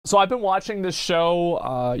So I've been watching this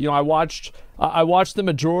show. You know, I watched the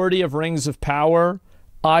majority of Rings of Power.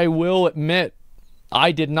 I will admit,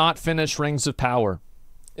 I did not finish Rings of Power.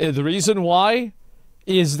 The reason why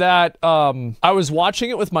is that I was watching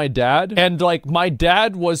it with my dad, and like my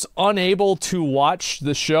dad was unable to watch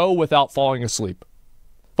the show without falling asleep.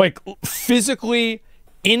 Like physically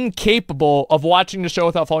incapable of watching the show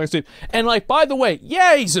without falling asleep. And like, by the way,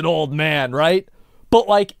 yeah, he's an old man, right? But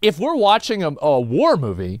like, if we're watching a war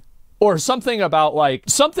movie or something about like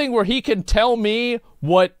something where he can tell me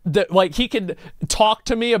what like he can talk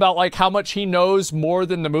to me about like how much he knows more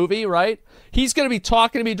than the movie, right? He's going to be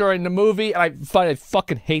talking to me during the movie, and I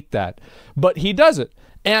fucking hate that. But he does it.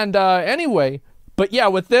 And anyway, but yeah,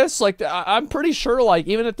 with this, like, I'm pretty sure, like,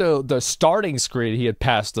 even at the starting screen, he had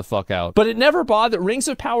passed the fuck out. But it never bothered, Rings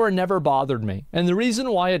of Power never bothered me. And the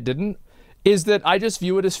reason why it didn't is that I just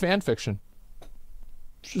view it as fan fiction.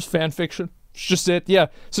 It's just fan fiction. It's just it. Yeah.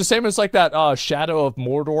 It's the same as like that Shadow of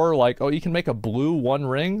Mordor, like, oh, you can make a blue One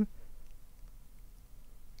Ring?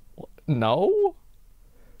 No?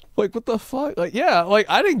 Like, what the fuck? Like, yeah, like,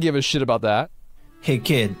 I didn't give a shit about that. Hey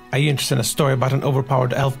kid, are you interested in a story about an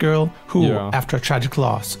overpowered elf girl who, after a tragic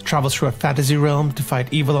loss, travels through a fantasy realm to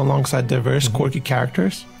fight evil alongside diverse, quirky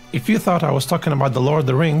characters? If you thought I was talking about The Lord of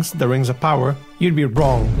the Rings of Power, you'd be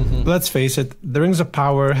wrong. Let's face it, The Rings of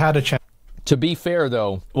Power had a chance. To be fair,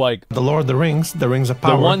 though, like... The Lord of the Rings of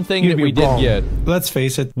Power, the one thing that we did get... Let's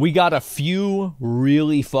face it. We got a few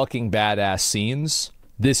really fucking badass scenes.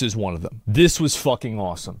 This is one of them. This was fucking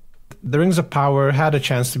awesome. The Rings of Power had a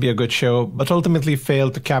chance to be a good show, but ultimately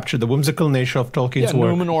failed to capture the whimsical nature of Tolkien's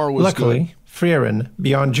work. Numenor was Luckily, good. Frieren,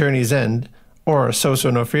 Beyond Journey's End, or So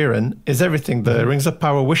No Frieren, is everything the Rings of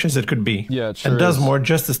Power wishes it could be. Yeah, it sure and does is. more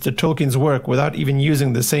justice to Tolkien's work without even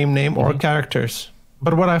using the same name or characters.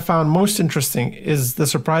 But what I found most interesting is the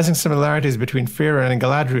surprising similarities between Frieren and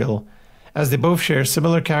Galadriel, as they both share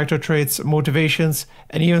similar character traits, motivations,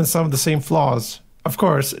 and even some of the same flaws. Of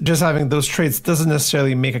course, just having those traits doesn't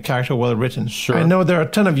necessarily make a character well written. Sure. I know there are a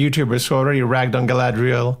ton of YouTubers who already ragged on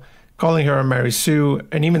Galadriel, calling her a Mary Sue,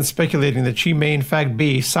 and even speculating that she may in fact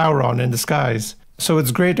be Sauron in disguise. So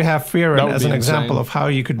it's great to have Frieren as an example of how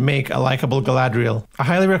you could make a likable Galadriel. I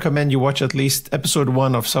highly recommend you watch at least episode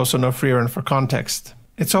 1 of So No Frieren for context.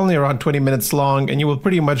 It's only around 20 minutes long, and you will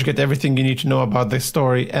pretty much get everything you need to know about the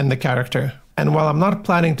story and the character. And while I'm not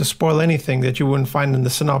planning to spoil anything that you wouldn't find in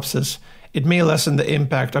the synopsis, it may lessen the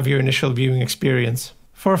impact of your initial viewing experience.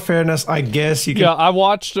 For fairness, I guess you can... Yeah, I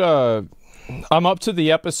watched, I'm up to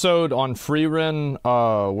the episode on Frieren,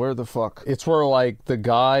 where the fuck? It's where, like, the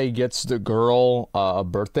guy gets the girl a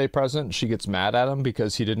birthday present. She gets mad at him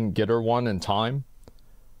because he didn't get her one in time.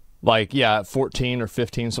 Like, yeah, at 14 or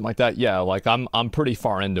 15, something like that. Yeah, like, I'm pretty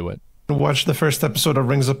far into it. Watch the first episode of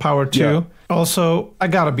Rings of Power too. Yeah. Also, I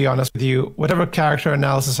gotta be honest with you, whatever character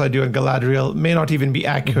analysis I do on Galadriel may not even be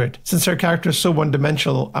accurate. Since her character is so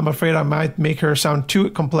one-dimensional, I'm afraid I might make her sound too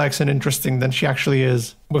complex and interesting than she actually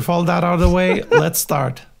is. With all that out of the way, let's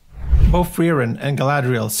start. Both Frieren and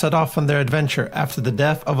Galadriel set off on their adventure after the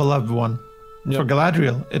death of a loved one. Yep. For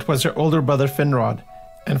Galadriel, it was her older brother Finrod.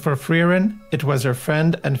 And for Frieren, it was her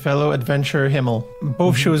friend and fellow adventurer Himmel.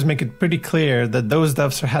 Both shows make it pretty clear that those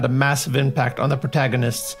deaths had a massive impact on the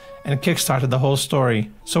protagonists and kickstarted the whole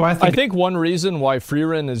story. So I think one reason why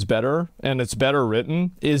Frieren is better, and it's better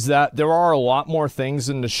written, is that there are a lot more things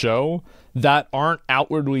in the show that aren't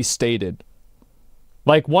outwardly stated.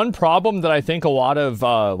 Like, one problem that I think a lot of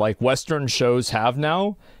like Western shows have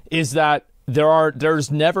now is that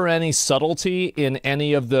there's never any subtlety in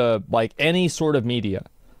any of the, like, any sort of media.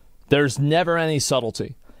 There's never any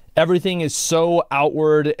subtlety. Everything is so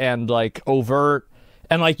outward and, like, overt.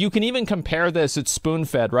 And, like, you can even compare this, it's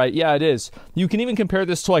spoon-fed, right? Yeah, it is. You can even compare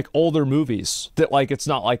this to, like, older movies that, like, it's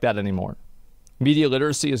not like that anymore. Media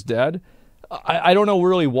literacy is dead. I don't know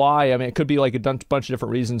really why. I mean, it could be, like, a bunch of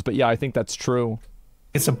different reasons, but yeah, I think that's true.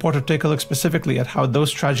 It's important to take a look specifically at how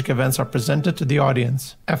those tragic events are presented to the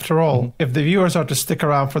audience. After all, if the viewers are to stick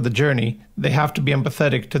around for the journey, they have to be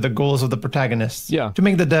empathetic to the goals of the protagonists. Yeah. To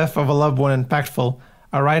make the death of a loved one impactful,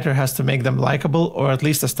 a writer has to make them likable or at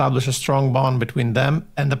least establish a strong bond between them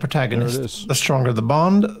and the protagonist. The stronger the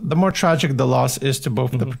bond, the more tragic the loss is to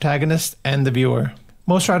both the protagonist and the viewer.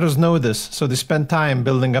 Most writers know this, so they spend time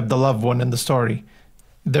building up the loved one in the story.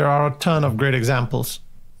 There are a ton of great examples.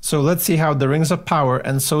 So let's see how the Rings of Power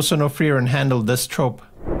and So No Frieren handled this trope.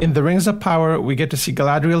 In the Rings of Power, we get to see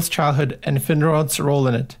Galadriel's childhood and Finrod's role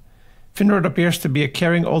in it. Finrod appears to be a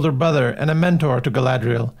caring older brother and a mentor to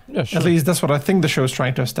Galadriel. Yeah, sure. At least that's what I think the show's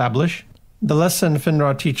trying to establish. The lesson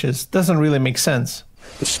Finrod teaches doesn't really make sense.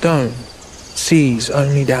 The stone sees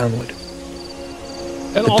only downward.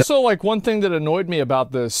 And also, like, one thing that annoyed me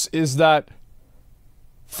about this is that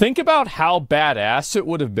think about how badass it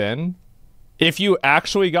would have been if you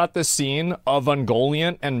actually got the scene of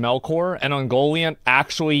Ungoliant and Melkor, and Ungoliant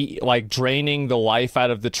actually, like, draining the life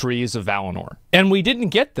out of the trees of Valinor. And we didn't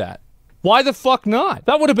get that. Why the fuck not?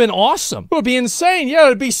 That would have been awesome. It would be insane. Yeah, it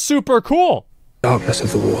would be super cool. Darkness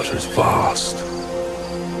of the water is vast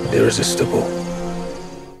and irresistible.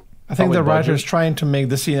 I think the writer is trying to make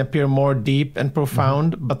the scene appear more deep and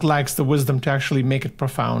profound, but lacks the wisdom to actually make it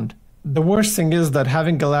profound. The worst thing is that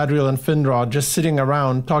having Galadriel and Finrod just sitting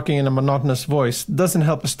around talking in a monotonous voice doesn't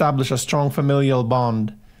help establish a strong familial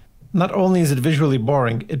bond. Not only is it visually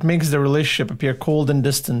boring, it makes the relationship appear cold and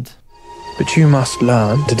distant. But you must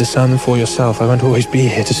learn to discern them for yourself. I won't always be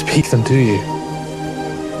here to speak them to you.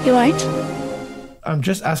 You won't? I'm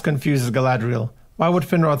just as confused as Galadriel. Why would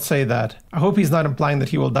Finrod say that? I hope he's not implying that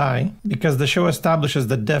he will die, because the show establishes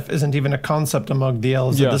that death isn't even a concept among the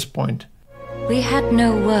elves at this point. We had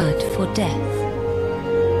no word for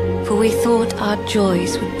death, for we thought our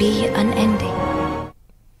joys would be unending.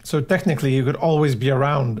 So technically he could always be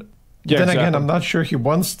around. Yeah, then exactly. again, I'm not sure he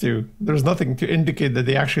wants to. There's nothing to indicate that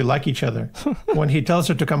they actually like each other. When he tells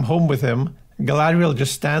her to come home with him, Galadriel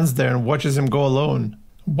just stands there and watches him go alone.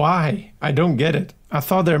 Why? I don't get it. I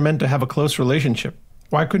thought they were meant to have a close relationship.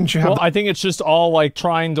 Why couldn't you have... Well, I think it's just all, like,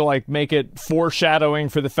 trying to, like, make it foreshadowing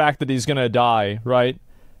for the fact that he's gonna die, right?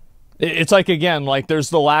 It's like, again, like, there's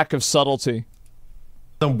the lack of subtlety.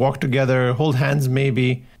 them walk together, hold hands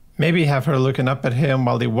maybe. Maybe have her looking up at him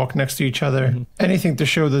while they walk next to each other. Anything to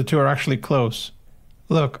show the two are actually close.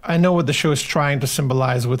 Look, I know what the show is trying to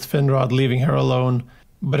symbolize with Finrod leaving her alone,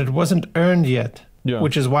 but it wasn't earned yet. Yeah.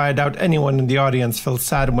 Which is why I doubt anyone in the audience felt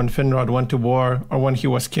sad when Finrod went to war or when he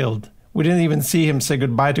was killed. We didn't even see him say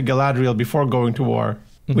goodbye to Galadriel before going to war.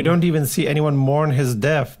 We don't even see anyone mourn his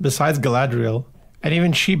death besides Galadriel, and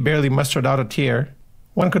even she barely mustered out a tear.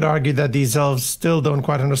 One could argue that these elves still don't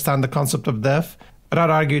quite understand the concept of death, but I'd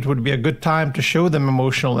argue it would be a good time to show them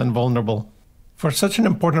emotional and vulnerable. For such an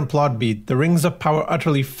important plot beat, the Rings of Power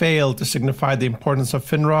utterly failed to signify the importance of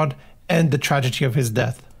Finrod and the tragedy of his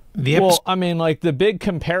death. Well, I mean, like, the big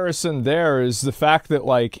comparison there is the fact that,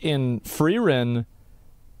 like, in Frieren,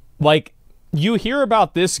 like, you hear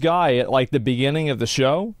about this guy at, like, the beginning of the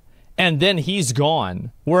show, and then he's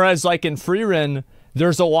gone. Whereas, like, in Frieren,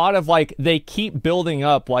 there's a lot of, like, they keep building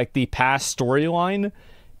up, like, the past storyline,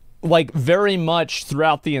 like, very much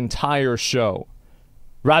throughout the entire show,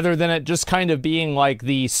 rather than it just kind of being, like,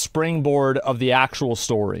 the springboard of the actual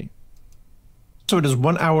story. So it is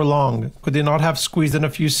 1 hour long. Could they not have squeezed in a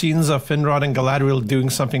few scenes of Finrod and Galadriel doing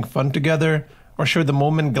something fun together? Or show the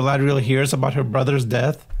moment Galadriel hears about her brother's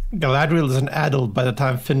death? Galadriel is an adult by the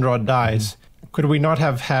time Finrod dies. Could we not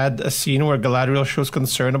have had a scene where Galadriel shows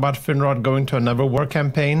concern about Finrod going to another war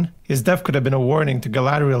campaign? His death could have been a warning to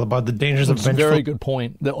Galadriel about the dangers of vengeful... That's a very good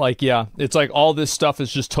point. That, like, yeah, it's like all this stuff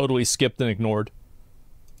is just totally skipped and ignored.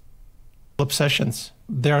 Obsessions.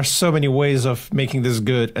 There are so many ways of making this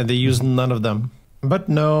good, and they use none of them. But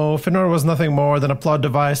no, Finrod was nothing more than a plot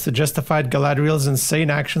device to justify Galadriel's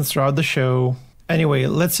insane actions throughout the show. Anyway,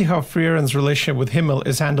 let's see how Frieren's relationship with Himmel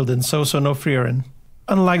is handled in So No Frieren.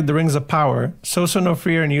 Unlike the Rings of Power, So No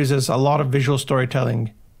Frieren uses a lot of visual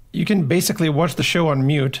storytelling. You can basically watch the show on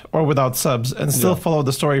mute or without subs and still follow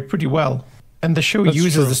the story pretty well. And the show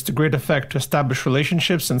uses this to great effect to establish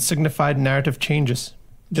relationships and signified narrative changes.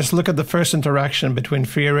 Just look at the first interaction between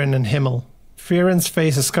Frieren and Himmel. Frieren's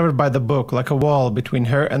face is covered by the book like a wall between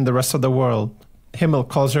her and the rest of the world. Himmel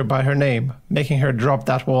calls her by her name, making her drop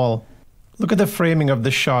that wall. Look at the framing of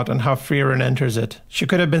this shot and how Frieren enters it. She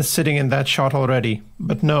could have been sitting in that shot already,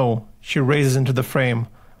 but no, she raises into the frame,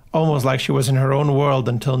 almost like she was in her own world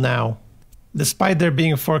until now. Despite there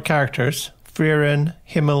being 4 characters, Frieren,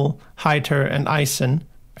 Himmel, Heiter, and Isen,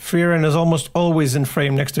 Frieren is almost always in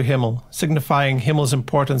frame next to Himmel, signifying Himmel's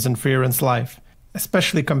importance in Frieren's life,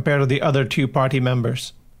 especially compared to the other 2 party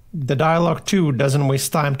members. The dialogue too doesn't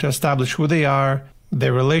waste time to establish who they are,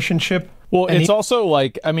 their relationship. Well, it's also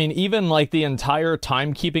like, I mean, even like the entire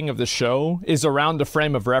timekeeping of the show is around a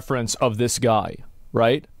frame of reference of this guy,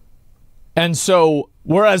 right? And so,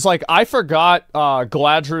 whereas like I forgot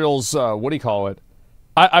Galadriel's, what do you call it?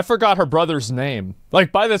 I forgot her brother's name.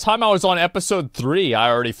 Like by the time I was on episode 3, I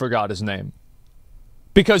already forgot his name.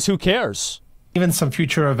 Because who cares? Even some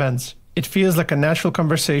future events. It feels like a natural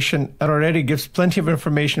conversation that already gives plenty of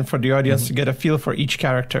information for the audience to get a feel for each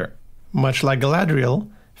character. Much like Galadriel,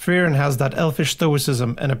 Frieren has that elfish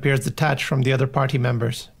stoicism and appears detached from the other party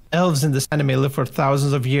members. Elves in this anime live for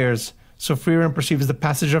thousands of years, so Frieren perceives the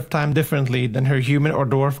passage of time differently than her human or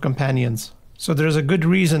dwarf companions. So there's a good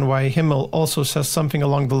reason why Himmel also says something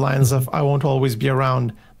along the lines of, I won't always be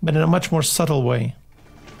around, but in a much more subtle way.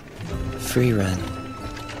 Frieren,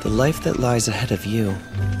 the life that lies ahead of you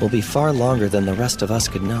will be far longer than the rest of us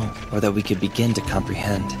could know, or that we could begin to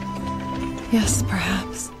comprehend. Yes,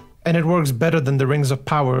 perhaps. And it works better than the Rings of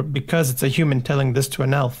Power because it's a human telling this to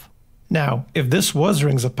an elf. Now, if this was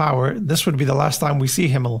Rings of Power, this would be the last time we see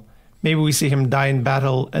Himmel. Maybe we see him die in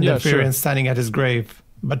battle and then Frieren standing at his grave.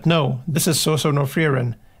 But no, this is So no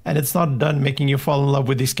Frieren, and it's not done making you fall in love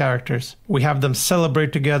with these characters. We have them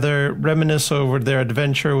celebrate together, reminisce over their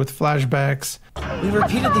adventure with flashbacks. We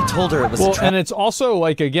repeatedly told her it was well, and it's also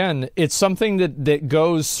like, again, it's something that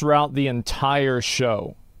goes throughout the entire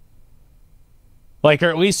show. Like, or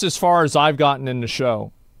at least as far as I've gotten in the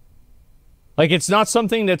show. Like, it's not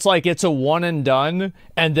something that's like, it's a one and done,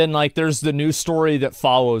 and then, like, there's the new story that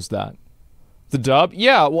follows that. The dub?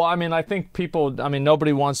 Yeah, well, I mean, I think people, I mean, not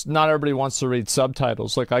everybody wants to read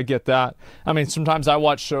subtitles. Like, I get that. I mean, sometimes I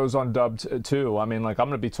watch shows on dubbed, too. I mean, like, I'm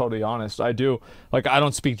going to be totally honest. I do. Like, I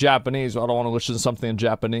don't speak Japanese. I don't want to listen to something in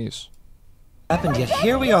Japanese. Happened, yet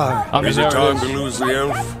here we are. I mean, Is it time to lose the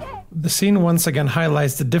elf? The scene once again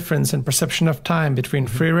highlights the difference in perception of time between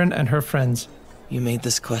Frieren and her friends. You made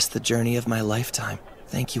this quest the journey of my lifetime.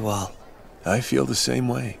 Thank you all. I feel the same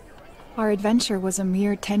way. Our adventure was a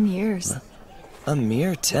mere 10 years. A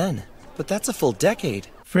mere 10? But that's a full decade.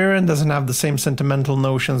 Frieren doesn't have the same sentimental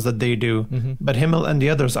notions that they do, but Himmel and the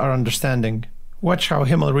others are understanding. Watch how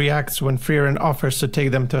Himmel reacts when Frieren offers to take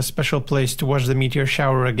them to a special place to watch the meteor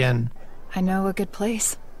shower again. I know a good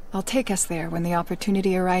place. I'll take us there when the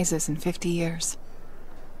opportunity arises in 50 years.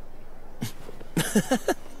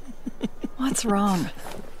 What's wrong?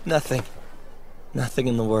 Nothing. Nothing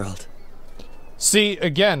in the world. See,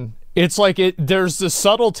 again, it's like there's the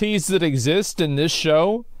subtleties that exist in this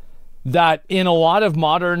show that in a lot of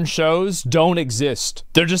modern shows don't exist.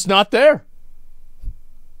 They're just not there.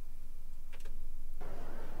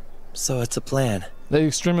 So it's a plan. They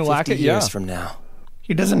extremely lack it, 50 years from now.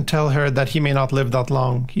 He doesn't tell her that he may not live that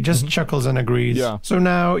long. He just chuckles and agrees. Yeah. So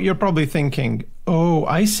now you're probably thinking, oh,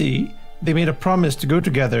 I see. They made a promise to go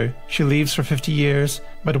together. She leaves for 50 years,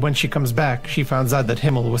 but when she comes back, she finds out that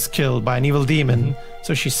Himmel was killed by an evil demon.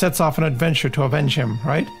 So she sets off an adventure to avenge him,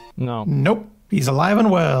 right? No. Nope. He's alive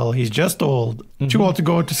and well. He's just old. Too old to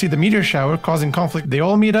go to see the meteor shower, causing conflict. They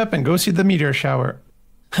all meet up and go see the meteor shower.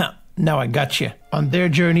 Huh. Now I gotcha. On their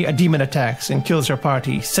journey, a demon attacks and kills her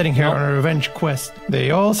party, setting her on a revenge quest.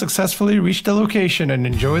 They all successfully reach the location and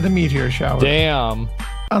enjoy the meteor shower. Damn.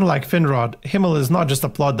 Unlike Finrod, Himmel is not just a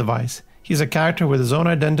plot device. He's a character with his own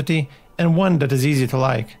identity and one that is easy to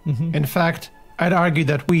like. In fact, I'd argue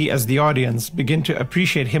that we, as the audience, begin to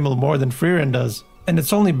appreciate Himmel more than Frieren does. And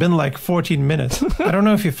it's only been like 14 minutes. I don't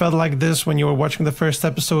know if you felt like this when you were watching the first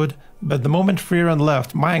episode, but the moment Frieren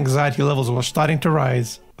left, my anxiety levels were starting to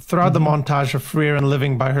rise. Throughout the montage of Frieren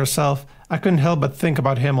living by herself, I couldn't help but think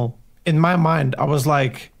about Himmel. In my mind, I was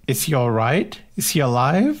like, is he alright? Is he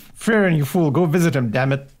alive? Frieren, you fool, go visit him,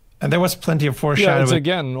 damn it. And there was plenty of foreshadowing. Yeah, it's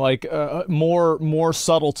again, like, more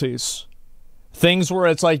subtleties. Things where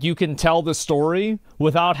it's like you can tell the story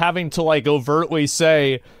without having to, like, overtly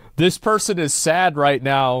say, this person is sad right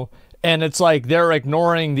now, and it's like they're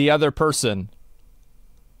ignoring the other person.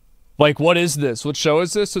 Like, what is this? What show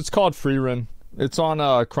is this? It's called Frieren. It's on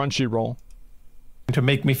Crunchyroll. To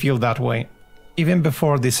make me feel that way. Even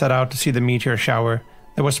before they set out to see the meteor shower,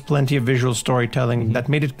 there was plenty of visual storytelling that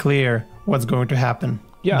made it clear what's going to happen.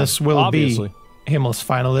 Yeah, this will obviously be Himmel's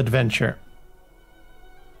final adventure.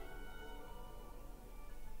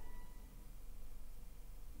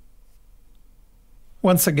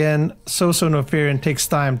 Once again, So no Frieren takes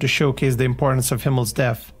time to showcase the importance of Himmel's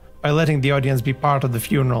death by letting the audience be part of the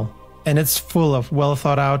funeral. And it's full of well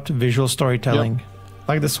thought out visual storytelling.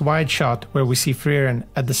 Like this wide shot where we see Frieren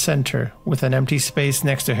at the center with an empty space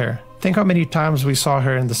next to her. Think how many times we saw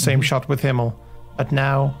her in the same shot with Himmel, but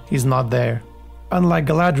now he's not there. Unlike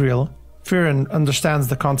Galadriel, Frieren understands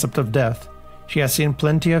the concept of death. She has seen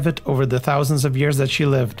plenty of it over the thousands of years that she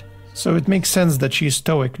lived, so it makes sense that she's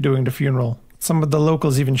stoic during the funeral. Some of the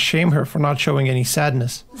locals even shame her for not showing any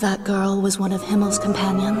sadness. That girl was one of Himmel's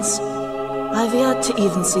companions. I've yet to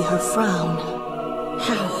even see her frown.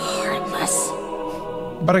 How heartless.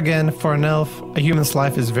 But again, for an elf, a human's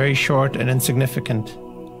life is very short and insignificant.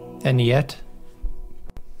 And yet...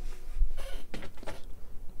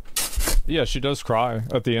 Yeah, she does cry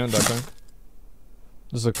at the end, I think.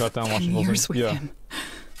 This is a cut down watching 10 years with him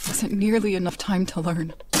wasn't nearly enough time to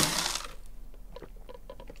learn.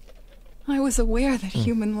 I was aware that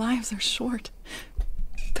human lives are short.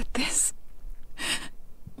 But this...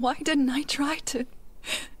 Why didn't I try to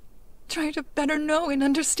try to better know and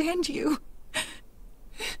understand you.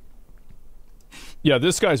 Yeah,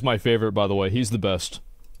 this guy's my favorite, by the way. He's the best.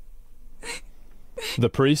 The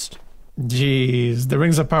priest. Jeez, the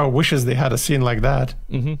Rings of Power wishes they had a scene like that.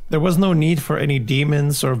 There was no need for any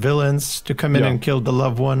demons or villains to come in and kill the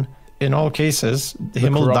loved one. In all cases,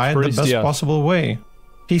 Himmel died the best possible way,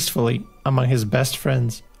 peacefully, among his best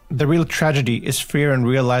friends. The real tragedy is Frieren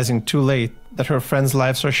realizing too late that her friends'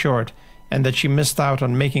 lives are short and that she missed out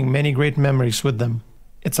on making many great memories with them.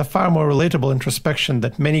 It's a far more relatable introspection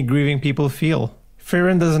that many grieving people feel.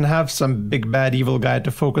 Frieren doesn't have some big bad evil guy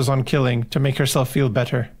to focus on killing to make herself feel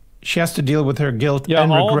better. She has to deal with her guilt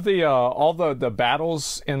and regret. All the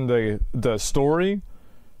battles in the story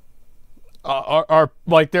are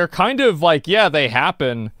like, they're kind of like, yeah, they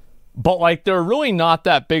happen, but like they're really not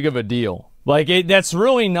that big of a deal. Like that's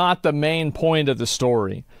really not the main point of the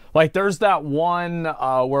story. Like there's that one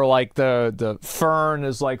where like the Fern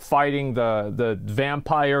is like fighting the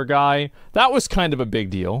vampire guy. That was kind of a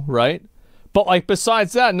big deal, right? But like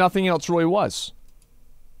besides that, nothing else really was.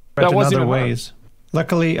 That wasn't in other ways.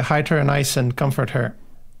 Luckily, Hyter and Ison comfort her,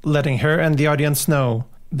 letting her and the audience know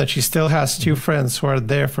that she still has two friends who are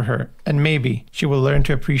there for her, and maybe she will learn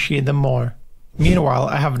to appreciate them more. Meanwhile,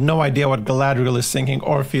 I have no idea what Galadriel is thinking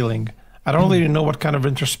or feeling. I don't really know what kind of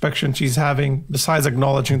introspection she's having, besides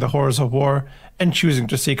acknowledging the horrors of war and choosing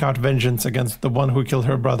to seek out vengeance against the one who killed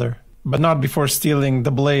her brother. But not before stealing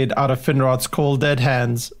the blade out of Finrod's cold dead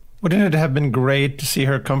hands. Wouldn't it have been great to see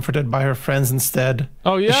her comforted by her friends instead?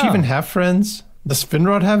 Oh yeah. Does she even have friends? Does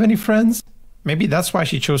Finrod have any friends? Maybe that's why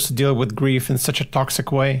she chose to deal with grief in such a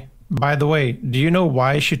toxic way. By the way, do you know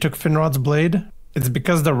why she took Finrod's blade? It's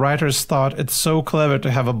because the writers thought it's so clever to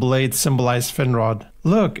have a blade symbolize Finrod.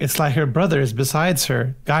 Look, it's like her brother is besides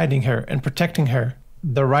her, guiding her and protecting her.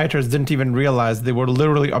 The writers didn't even realize they were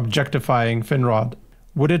literally objectifying Finrod.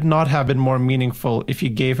 Would it not have been more meaningful if you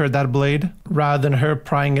gave her that blade, rather than her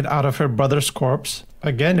prying it out of her brother's corpse?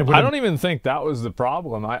 Again, it would I don't even think that was the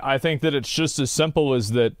problem. I think that it's just as simple as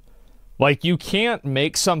that, like, you can't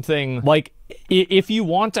make something, like, if you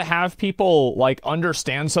want to have people, like,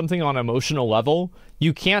 understand something on an emotional level,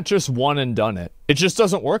 you can't just one and done it. It just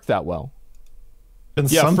doesn't work that well. And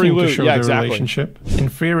something to show the relationship. In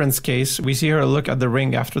Frieren's case, we see her look at the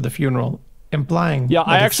ring after the funeral, implying... Yeah,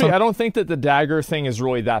 I don't think that the dagger thing is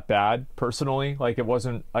really that bad, personally. Like, it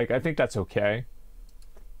wasn't, like, I think that's okay.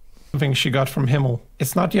 Something she got from Himmel.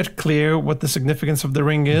 It's not yet clear what the significance of the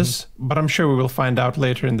ring is, but I'm sure we will find out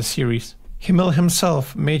later in the series. Himmel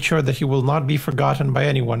himself made sure that he will not be forgotten by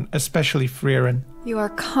anyone, especially Frieren. You are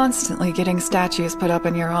constantly getting statues put up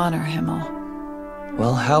in your honor, Himmel.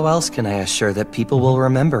 Well, how else can I assure that people will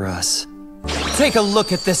remember us? Take a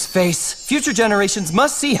look at this face! Future generations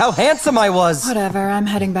must see how handsome I was! Whatever, I'm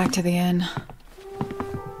heading back to the inn.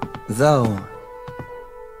 Though,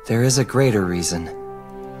 there is a greater reason.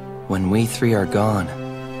 When we three are gone,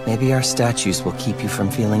 maybe our statues will keep you from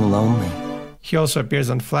feeling lonely. He also appears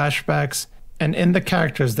on flashbacks and in the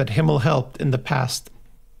characters that Himmel helped in the past.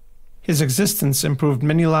 His existence improved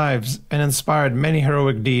many lives and inspired many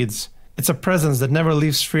heroic deeds. It's a presence that never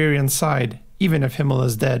leaves Frieren's side, even if Himmel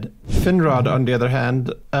is dead. Finrod, on the other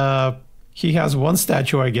hand, he has one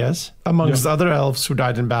statue, I guess, amongst other elves who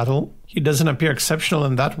died in battle. He doesn't appear exceptional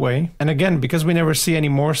in that way. And again, because we never see any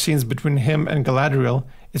more scenes between him and Galadriel,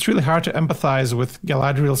 it's really hard to empathize with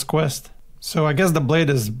Galadriel's quest. So I guess the blade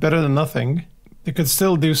is better than nothing. They could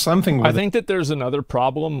still do something with it. I think that there's another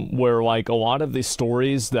problem where, like, a lot of these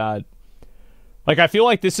stories that... Like, I feel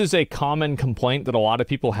like this is a common complaint that a lot of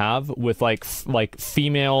people have with, like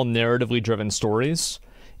female narratively driven stories,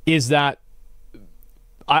 is that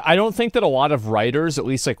I don't think that a lot of writers, at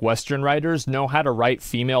least like Western writers, know how to write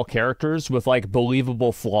female characters with like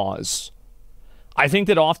believable flaws. I think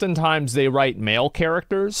that oftentimes they write male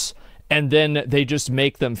characters and then they just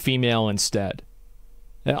make them female instead.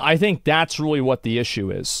 And I think that's really what the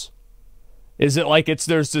issue is. Is it like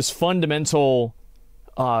there's this fundamental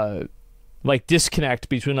like disconnect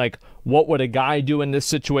between like what would a guy do in this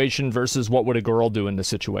situation versus what would a girl do in this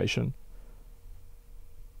situation.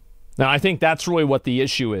 Now, I think that's really what the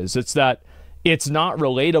issue is. It's that it's not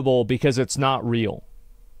relatable because it's not real.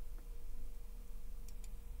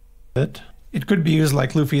 It could be used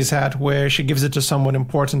like Luffy's hat, where she gives it to someone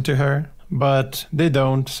important to her, but they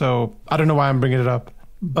don't, so I don't know why I'm bringing it up.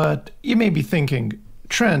 But you may be thinking,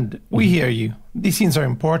 Trend, we hear you. These scenes are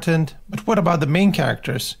important, but what about the main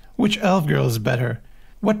characters? Which elf girl is better?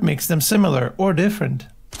 What makes them similar or different?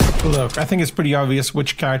 Look, I think it's pretty obvious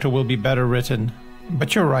which character will be better written.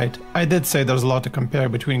 But you're right, I did say there's a lot to compare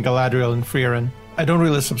between Galadriel and Frieren. I don't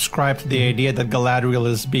really subscribe to the idea that Galadriel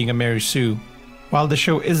is being a Mary Sue. While the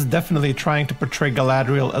show is definitely trying to portray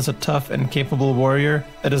Galadriel as a tough and capable warrior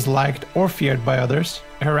that is liked or feared by others,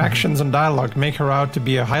 her actions and dialogue make her out to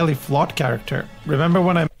be a highly flawed character. Remember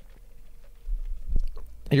when I...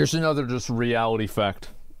 Here's another just reality fact.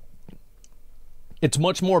 It's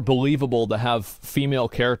much more believable to have female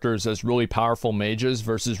characters as really powerful mages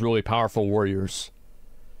versus really powerful warriors.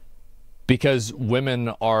 Because women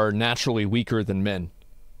are naturally weaker than men.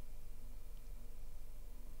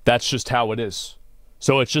 That's just how it is.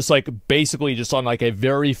 So it's just like basically just on like a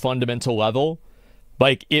very fundamental level,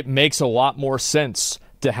 like it makes a lot more sense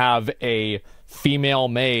to have a female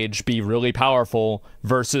mage be really powerful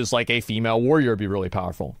versus like a female warrior be really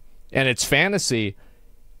powerful. And it's fantasy,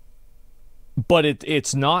 but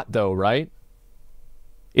it's not though, right?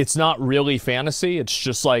 It's not really fantasy. It's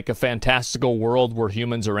just like a fantastical world where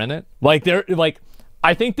humans are in it. Like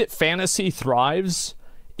I think that fantasy thrives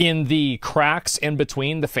in the cracks in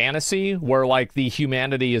between the fantasy where like the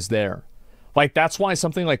humanity is there. Like that's why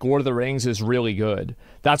something like Lord of the Rings is really good.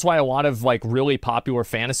 That's why a lot of like really popular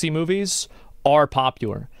fantasy movies are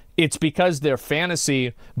popular. It's because they're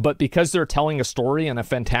fantasy, but because they're telling a story in a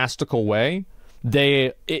fantastical way,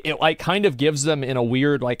 it like kind of gives them in a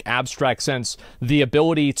weird like abstract sense the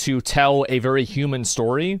ability to tell a very human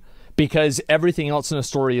story, because everything else in a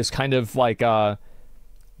story is kind of like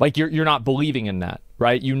you're not believing in that.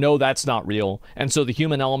 Right? You know that's not real. And so the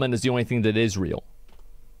human element is the only thing that is real.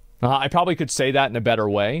 I probably could say that in a better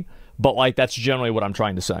way, but like that's generally what I'm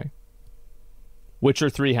trying to say. Witcher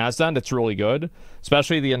 3 has that. It's really good.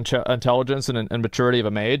 Especially the intelligence and maturity of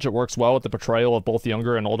a mage. It works well with the portrayal of both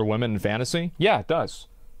younger and older women in fantasy. Yeah, it does.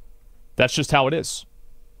 That's just how it is.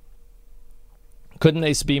 Couldn't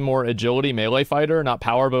they be more agility melee fighter? Not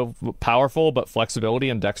powerful, but flexibility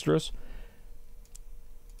and dexterous?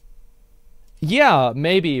 Yeah,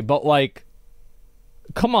 maybe, but like,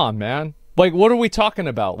 come on, man. Like, what are we talking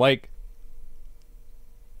about? Like,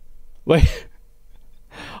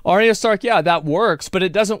 Arya Stark, yeah, that works, but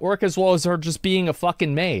it doesn't work as well as her just being a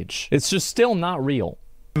fucking mage. It's just still not real.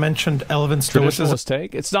 Mentioned Elven Stoicism. Traditionalist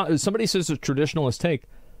take? It's not, somebody says a traditionalist take.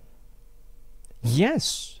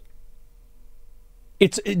 Yes.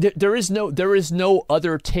 There is no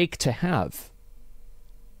other take to have.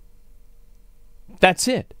 That's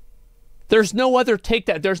it. There's no other take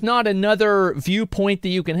that. There's not another viewpoint that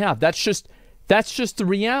you can have. That's just the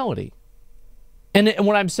reality. And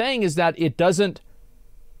what I'm saying is that it doesn't,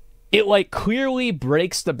 it like clearly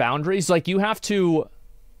breaks the boundaries. Like you have to,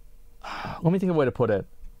 let me think of a way to put it.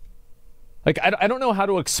 Like, I don't know how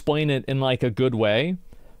to explain it in like a good way,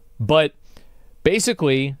 but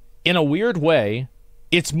basically in a weird way,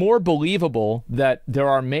 it's more believable that there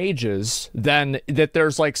are mages than that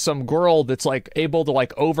there's like some girl that's like able to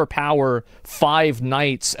like overpower 5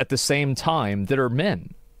 knights at the same time that are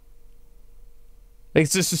men.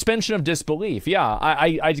 It's a suspension of disbelief. Yeah,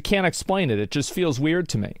 I can't explain it. It just feels weird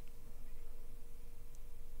to me.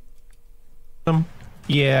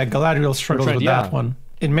 Yeah, Galadriel struggles with that one.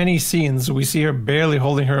 In many scenes, we see her barely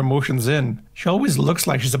holding her emotions in. She always looks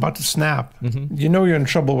like she's about to snap. You know you're in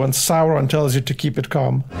trouble when Sauron tells you to keep it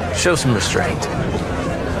calm. Show some restraint.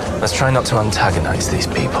 Let's try not to antagonize these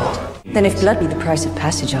people. Then if blood be the price of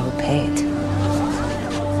passage, I will pay it.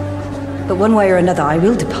 But one way or another, I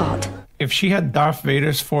will depart. If she had Darth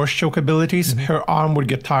Vader's force choke abilities, her arm would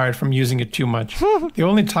get tired from using it too much. The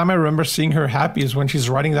only time I remember seeing her happy is when she's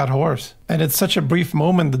riding that horse. And it's such a brief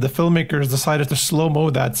moment that the filmmakers decided to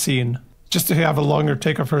slow-mo that scene, just to have a longer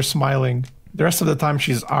take of her smiling. The rest of the time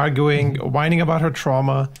she's arguing, whining about her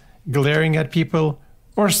trauma, glaring at people,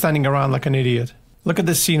 or standing around like an idiot. Look at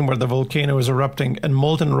this scene where the volcano is erupting and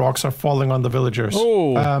molten rocks are falling on the villagers.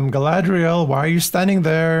 Oh. Galadriel, why are you standing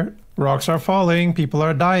there? Rocks are falling, people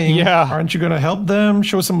are dying. Yeah. Aren't you going to help them?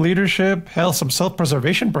 Show some leadership? Hell, some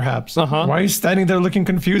self-preservation perhaps. Why are you standing there looking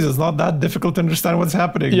confused? It's not that difficult to understand what's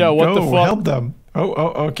happening. Yeah, what the fuck? Help them.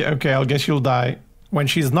 Okay, I'll guess you'll die. When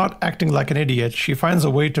she's not acting like an idiot, she finds a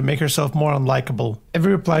way to make herself more unlikable.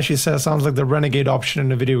 Every reply she says sounds like the renegade option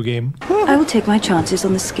in a video game. I will take my chances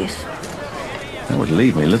on the skiff. That would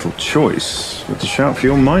leave me little choice but to shout for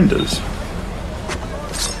your minders.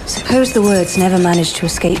 Suppose the words never manage to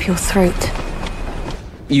escape your throat.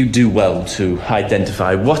 You do well to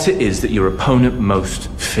identify what it is that your opponent most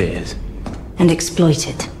fears. And exploit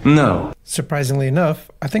it. No. Surprisingly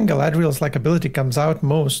enough, I think Galadriel's likability comes out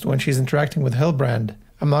most when she's interacting with Hellbrand.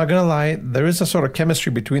 I'm not gonna lie, there is a sort of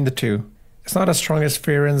chemistry between the two. It's not as strong as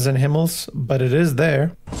Frieren's and Himmel's, but it is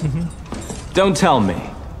there. Don't tell me.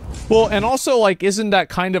 Well, and also, like, isn't that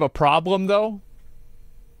kind of a problem, though?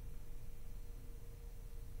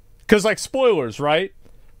 Because, like, spoilers, right?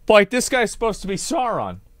 But, like, this guy's supposed to be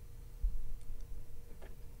Sauron.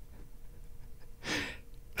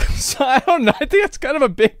 So I don't know. I think it's kind of a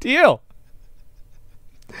big deal.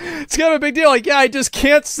 It's kind of a big deal. Like, yeah, I just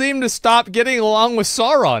can't seem to stop getting along with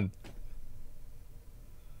Sauron.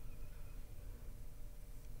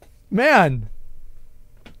 Man.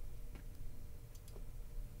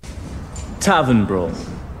 Tavern brawl.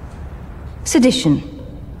 Sedition.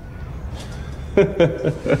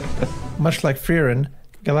 Much like Frieren,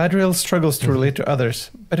 Galadriel struggles to relate to others,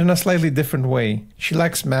 but in a slightly different way. She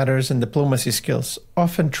lacks manners and diplomacy skills,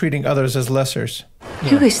 often treating others as lessers.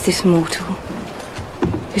 Who is this mortal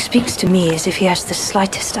who speaks to me as if he has the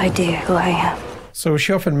slightest idea who I am? So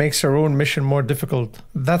she often makes her own mission more difficult.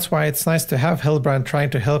 That's why it's nice to have Hilbrand trying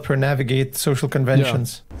to help her navigate social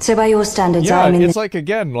conventions. Yeah. So by your standards, yeah, I'm in it's like,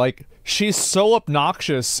 again, like, she's so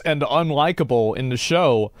obnoxious and unlikable in the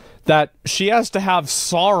show that she has to have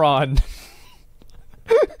Sauron.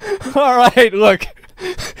 All right, look,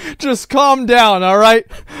 just calm down, all right?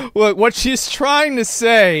 Look, what she's trying to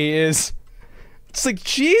say is, it's like,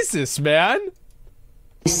 Jesus, man.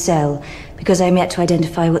 Cell, because I'm yet to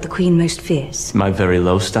identify what the Queen most fears. My very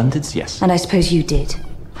low standards, yes. And I suppose you did,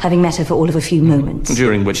 having met her for all of a few moments.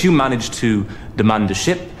 During which you managed to demand a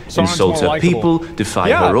ship, insult her people,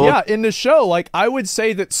 defy her order. Yeah, in the show, like, I would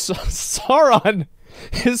say that Sauron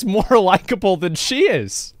is more likable than she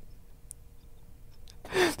is.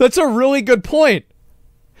 That's a really good point.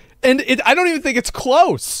 And I don't even think it's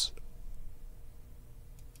close.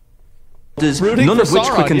 None of which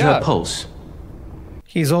quickened her pulse.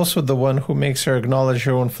 He's also the one who makes her acknowledge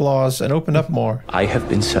her own flaws and open up more. I have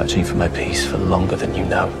been searching for my peace for longer than you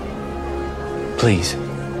know. Please,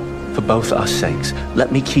 for both our sakes,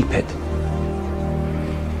 let me keep it.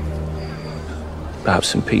 Perhaps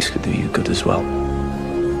some peace could do you good as well.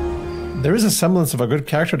 There is a semblance of a good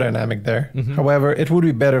character dynamic there. However, it would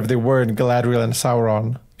be better if they weren't Galadriel and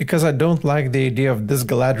Sauron, because I don't like the idea of this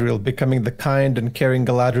Galadriel becoming the kind and caring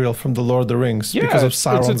Galadriel from the Lord of the Rings because of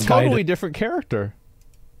Sauron's it's a totally different character.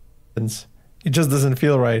 It just doesn't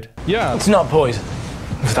feel right. Yeah. It's not poison,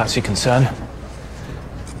 if that's your concern.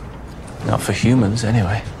 Not for humans,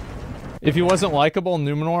 anyway. If he wasn't likable,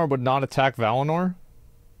 Numenor would not attack Valinor.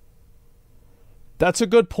 That's a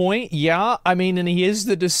good point. Yeah, I mean, and he is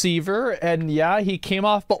the deceiver, and yeah, he came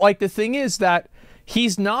off. But, like, the thing is that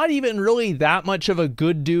he's not even really that much of a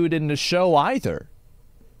good dude in the show either.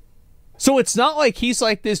 So it's not like he's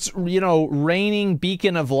like this, you know, reigning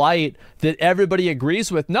beacon of light that everybody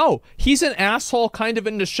agrees with. No, he's an asshole kind of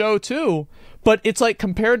in the show too. But it's like,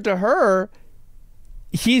 compared to her,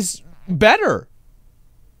 he's better.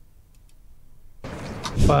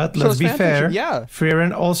 But let's be fair, yeah.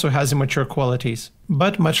 Frieren also has immature qualities.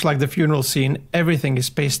 But much like the funeral scene, everything is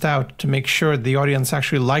spaced out to make sure the audience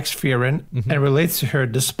actually likes Frieren and relates to her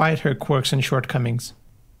despite her quirks and shortcomings.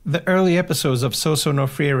 The early episodes of So No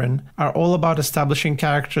Frieren are all about establishing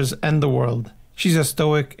characters and the world. She's a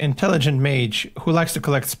stoic, intelligent mage who likes to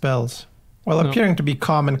collect spells. While appearing to be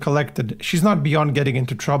calm and collected, she's not beyond getting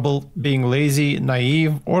into trouble, being lazy,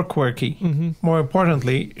 naive, or quirky. More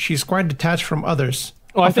importantly, she's quite detached from others.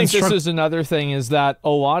 Well, I think this is another thing, is that a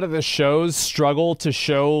lot of the shows struggle to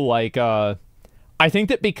show, like, I think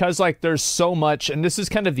that because, like, there's so much, and this is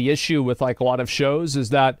kind of the issue with, like, a lot of shows, is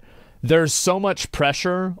that there's so much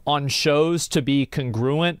pressure on shows to be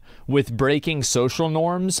congruent with breaking social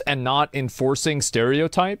norms and not enforcing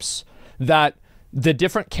stereotypes, that the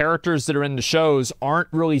different characters that are in the shows aren't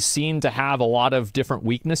really seen to have a lot of different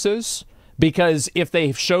weaknesses, because if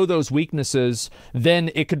they show those weaknesses, then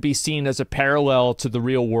it could be seen as a parallel to the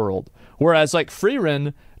real world. Whereas, like,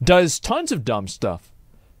 Frieren does tons of dumb stuff.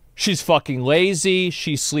 She's fucking lazy,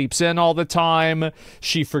 she sleeps in all the time,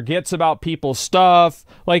 she forgets about people's stuff,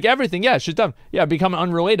 like everything. Yeah, she's dumb. Yeah, become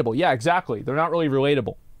unrelatable. Yeah, exactly. They're not really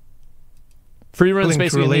relatable. Frieren's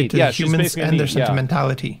basically neat. Yeah, she's humans basically and their neat, yeah.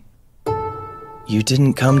 sentimentality. You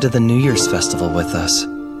didn't come to the New Year's festival with us.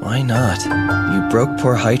 Why not? You broke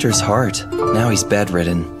poor Heiter's heart. Now he's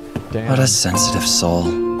bedridden. Damn. What a sensitive soul.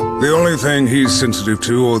 The only thing he's sensitive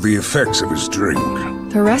to are the effects of his drink.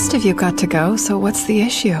 The rest of you got to go, so what's the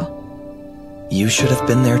issue? You should have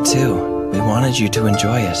been there too. We wanted you to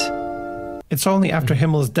enjoy it. It's only after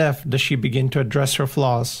Himmel's death does she begin to address her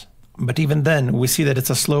flaws. But even then, we see that it's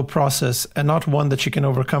a slow process and not one that she can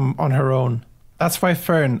overcome on her own. That's why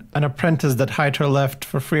Fern, an apprentice that Heiter left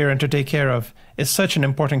for Frieren to take care of, is such an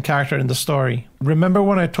important character in the story. Remember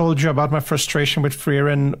when I told you about my frustration with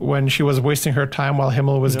Frieren when she was wasting her time while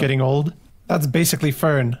Himmel was getting old? That's basically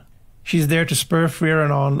Fern. She's there to spur Frieren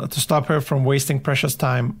on, to stop her from wasting precious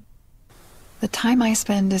time. The time I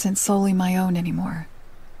spend isn't solely my own anymore.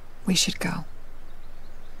 We should go.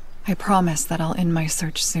 I promise that I'll end my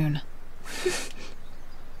search soon.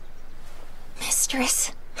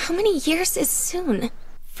 Mistress. How many years is soon?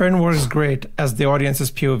 Frieren works great as the audience's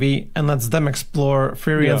POV and lets them explore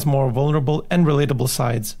Frieren's more vulnerable and relatable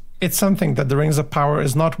sides. It's something that the Rings of Power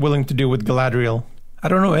is not willing to do with Galadriel. I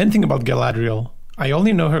don't know anything about Galadriel. I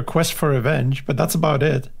only know her quest for revenge, but that's about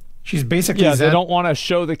it. She's basically... Yeah, they don't want to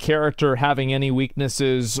show the character having any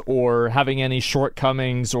weaknesses or having any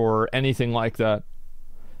shortcomings or anything like that.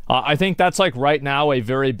 I think that's, like, right now a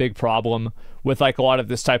very big problem with, like, a lot of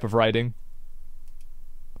this type of writing.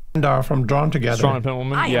 From Drawn Together. Strong Independent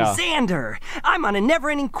Woman, I am Xander. I'm on a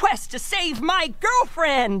never-ending quest to save my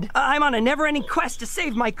girlfriend. I am on a never-ending quest to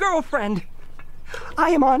save my girlfriend.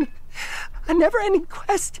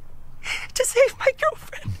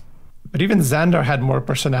 But even Xander had more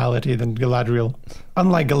personality than Galadriel.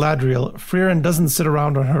 Unlike Galadriel, Frieren doesn't sit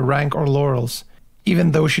around on her rank or laurels.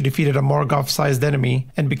 Even though she defeated a Morgoth-sized enemy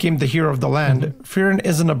and became the hero of the land, Frieren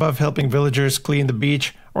isn't above helping villagers clean the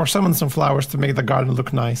beach or summon some flowers to make the garden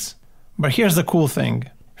look nice. But here's the cool thing.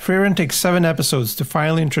 Frieren takes 7 episodes to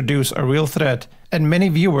finally introduce a real threat, and many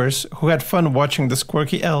viewers who had fun watching this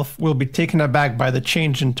quirky elf will be taken aback by the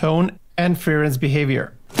change in tone and Frieren's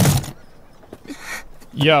behavior.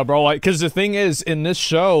 Yeah, bro, like, because the thing is, in this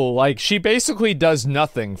show, like, she basically does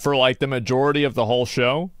nothing for, like, the majority of the whole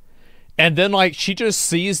show. And then, like, she just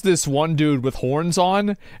sees this one dude with horns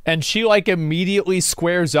on, and she, like, immediately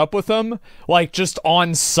squares up with him, like, just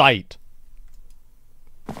on sight.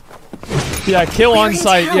 Yeah, kill on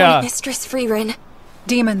sight, yeah. Mistress Frieren.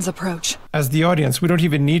 Demons approach. As the audience, we don't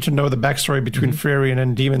even need to know the backstory between Frieren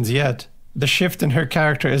and demons yet. The shift in her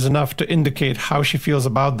character is enough to indicate how she feels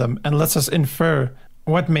about them and lets us infer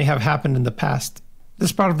what may have happened in the past.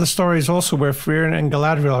 This part of the story is also where Frieren and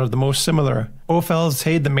Galadriel are the most similar. Both elves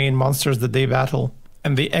hate the main monsters that they battle,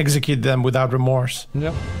 and they execute them without remorse.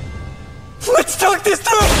 Yep. Let's talk this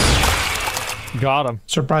through! Got him.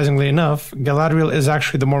 Surprisingly enough, Galadriel is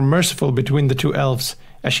actually the more merciful between the two elves,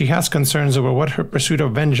 as she has concerns over what her pursuit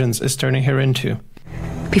of vengeance is turning her into.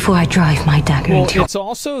 Before I drive my dagger into your... It's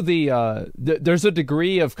also there's a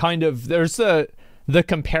degree of kind of... There's the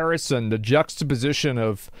comparison, the juxtaposition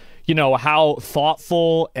of... you know, how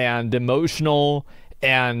thoughtful and emotional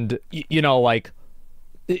and, you know, like,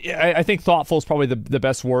 I think thoughtful is probably the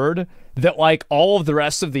best word, that, like, all of the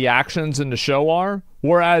rest of the actions in the show are,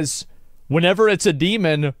 whereas whenever it's a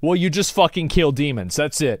demon, well, you just fucking kill demons.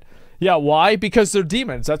 That's it. Yeah, why? Because they're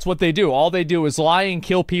demons. That's what they do. All they do is lie and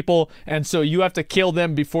kill people, and so you have to kill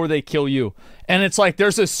them before they kill you. And it's like,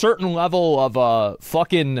 there's a certain level of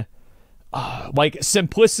fucking, like,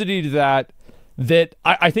 simplicity to that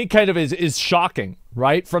I think kind of is shocking,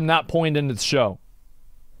 right? From that point in the show.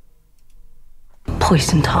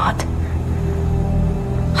 Poisoned heart.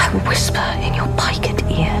 I will whisper in your piked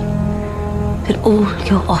ear that all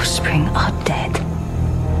your offspring are dead,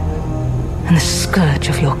 and the scourge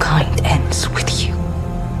of your kind ends with you.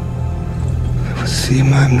 It would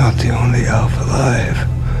seem I'm not the only elf alive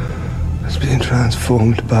that's being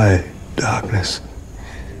transformed by darkness.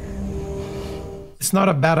 It's not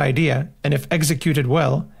a bad idea, and if executed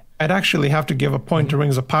well, I'd actually have to give a point to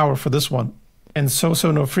Rings of Power for this one. And so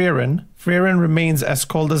no Frieren. Frieren remains as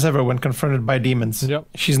cold as ever when confronted by demons. Yep.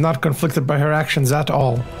 She's not conflicted by her actions at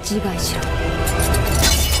all.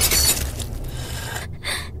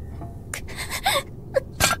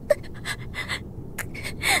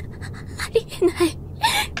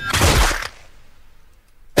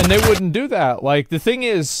 And they wouldn't do that. Like, the thing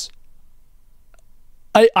is,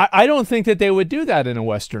 I don't think that they would do that in a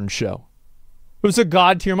Western show. It was a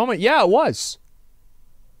god-tier moment. Yeah, it was.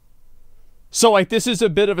 So, like, this is a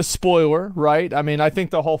bit of a spoiler, right? I mean, I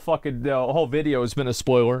think the whole whole video has been a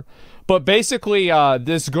spoiler. But basically,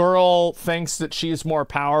 this girl thinks that she's more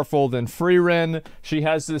powerful than Frieren. She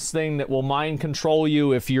has this thing that will mind control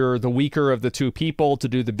you if you're the weaker of the two people to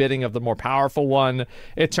do the bidding of the more powerful one.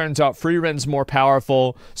 It turns out Frieren's more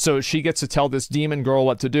powerful, so she gets to tell this demon girl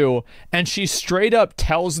what to do. And she straight up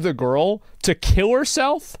tells the girl to kill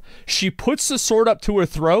herself. She puts the sword up to her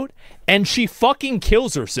throat, and she fucking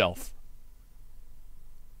kills herself.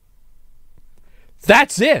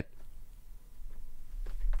 That's it.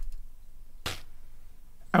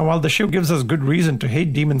 And while the show gives us good reason to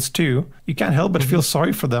hate demons too, you can't help but feel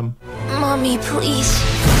sorry for them. Mommy, please.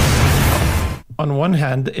 On one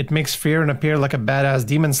hand, it makes Frieren appear like a badass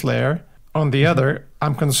demon slayer. On the other,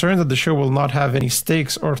 I'm concerned that the show will not have any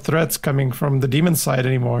stakes or threats coming from the demon side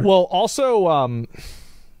anymore. Well, also,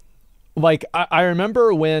 like, I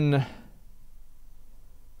remember whenever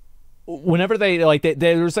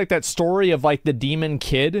there was like that story of like the demon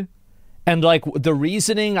kid, And, like, the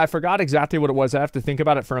reasoning, I forgot exactly what it was. I have to think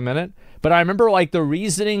about it for a minute. But I remember, like, the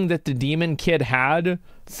reasoning that the demon kid had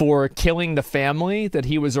for killing the family that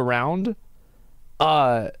he was around.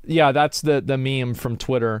 Yeah, that's the meme from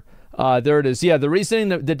Twitter. There it is. Yeah, the reasoning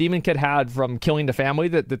that the demon kid had from killing the family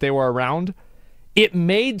that they were around, it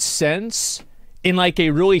made sense in, like,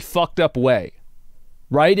 a really fucked up way.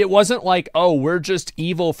 Right? It wasn't like, oh, we're just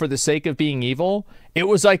evil for the sake of being evil. It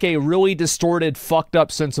was like a really distorted, fucked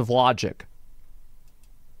up sense of logic.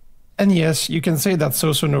 And yes, you can say that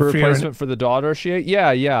Soso no Frieren replacement for the daughter she ate?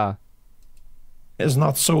 Yeah. Is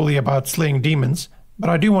not solely about slaying demons, but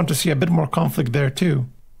I do want to see a bit more conflict there too.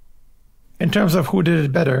 In terms of who did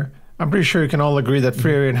it better, I'm pretty sure you can all agree that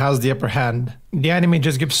Frieren has the upper hand. The anime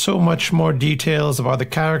just gives so much more details about the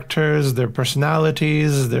characters, their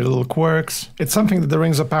personalities, their little quirks. It's something that the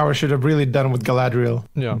Rings of Power should have really done with Galadriel.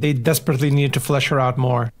 Yeah. They desperately needed to flesh her out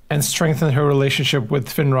more and strengthen her relationship with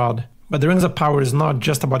Finrod. But the Rings of Power is not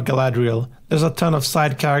just about Galadriel. There's a ton of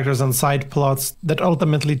side characters and side plots that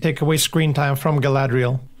ultimately take away screen time from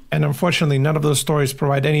Galadriel. And unfortunately, none of those stories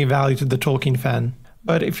provide any value to the Tolkien fan.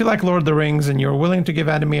 But if you like Lord of the Rings and you're willing to give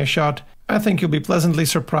anime a shot, I think you'll be pleasantly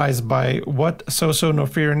surprised by what Soso no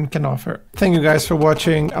Frieren can offer. Thank you guys for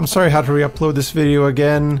watching. I'm sorry I had to re-upload this video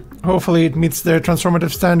again. Hopefully it meets their transformative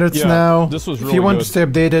standards now. This was really If you want good. to stay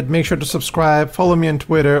updated, make sure to subscribe, follow me on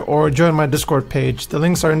Twitter, or join my Discord page. The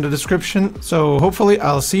links are in the description, so hopefully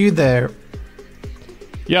I'll see you there.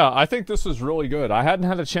 Yeah, I think this was really good. I hadn't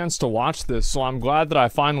had a chance to watch this, so I'm glad that I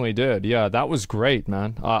finally did. Yeah, that was great,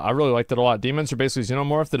 man. I really liked it a lot. Demons are basically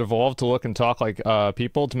xenomorph that evolved to look and talk like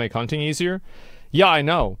people to make hunting easier. Yeah, I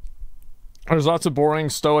know. There's lots of boring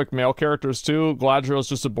stoic male characters too. Galadriel's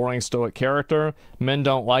just a boring stoic character. Men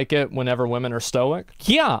don't like it whenever women are stoic.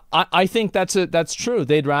 Yeah, I think that's true.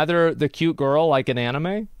 They'd rather the cute girl like an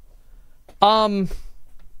anime.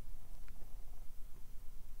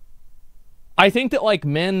 I think that, like,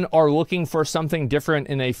 men are looking for something different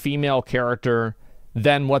in a female character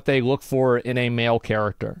than what they look for in a male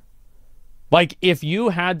character. Like, if you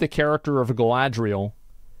had the character of Galadriel,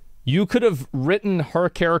 you could have written her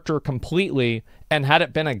character completely and had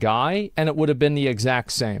it been a guy, and it would have been the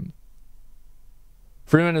exact same.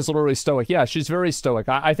 Frieren is literally stoic. Yeah, she's very stoic.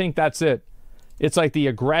 I think that's it. It's like the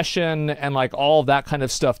aggression and, like, all of that kind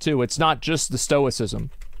of stuff, too. It's not just the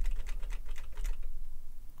stoicism.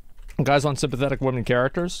 Guys on sympathetic women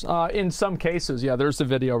characters? In some cases, yeah, there's the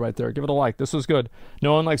video right there. Give it a like. This was good.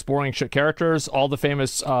 No one likes boring shit characters. All the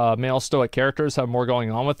famous male stoic characters have more going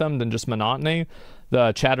on with them than just monotony.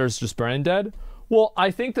 The chatter's just brain dead. Well, I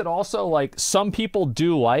think that also, like, some people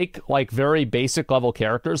do like very basic level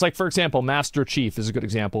characters. Like, for example, Master Chief is a good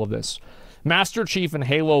example of this. Master Chief in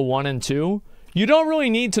Halo 1 and 2, you don't really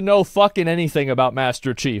need to know fucking anything about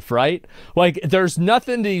Master Chief, right? Like, there's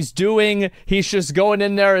nothing that he's doing. He's just going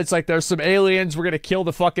in there. It's like, there's some aliens. We're going to kill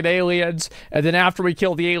the fucking aliens. And then after we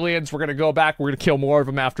kill the aliens, we're going to go back. We're going to kill more of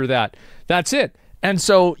them after that. That's it. And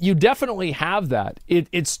so you definitely have that.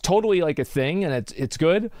 It's totally like a thing, and it's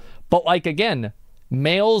good. But, like, again,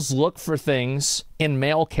 males look for things in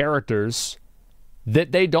male characters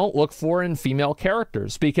that they don't look for in female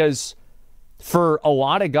characters, because for a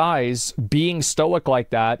lot of guys, being stoic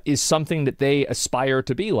like that is something that they aspire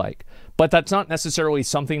to be like. But that's not necessarily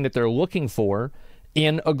something that they're looking for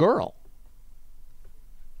in a girl.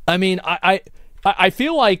 I mean, I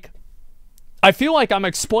feel like I'm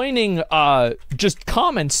explaining just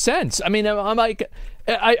common sense. I mean, I'm like,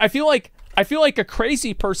 I feel like a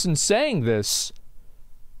crazy person saying this,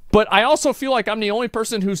 but I also feel like I'm the only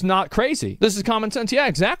person who's not crazy. This is common sense. Yeah,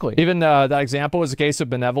 exactly. Even that example is a case of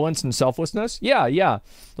benevolence and selflessness. Yeah.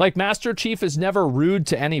 Like, Master Chief is never rude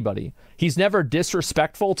to anybody. He's never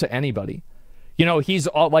disrespectful to anybody. You know, he's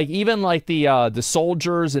like, even like the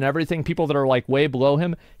soldiers and everything, people that are like way below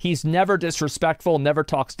him, he's never disrespectful, never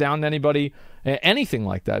talks down to anybody, anything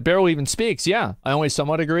like that. Barely even speaks. Yeah, I only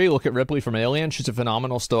somewhat agree. Look at Ripley from Alien. She's a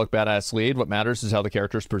phenomenal stoic badass lead. What matters is how the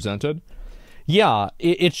character's presented. Yeah,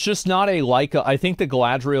 it's just not a I think the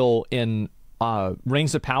Galadriel in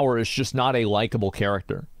Rings of Power is just not a likable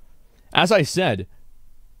character. As I said,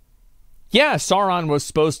 yeah, Sauron was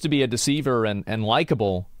supposed to be a deceiver and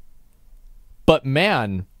likable, but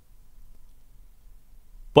man,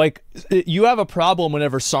 like, you have a problem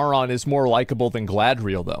whenever Sauron is more likable than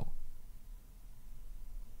Galadriel, though.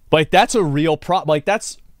 Like, that's a real problem. Like,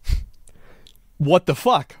 that's what the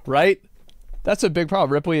fuck, right? That's a big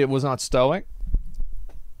problem. Ripley, it was not stoic.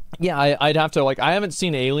 Yeah, I'd have to, like, I haven't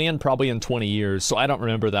seen Alien probably in 20 years, so I don't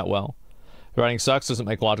remember that well. The writing sucks, doesn't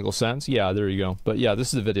make logical sense. Yeah, there you go. But yeah,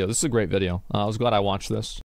 this is a video. This is a great video. I was glad I watched this.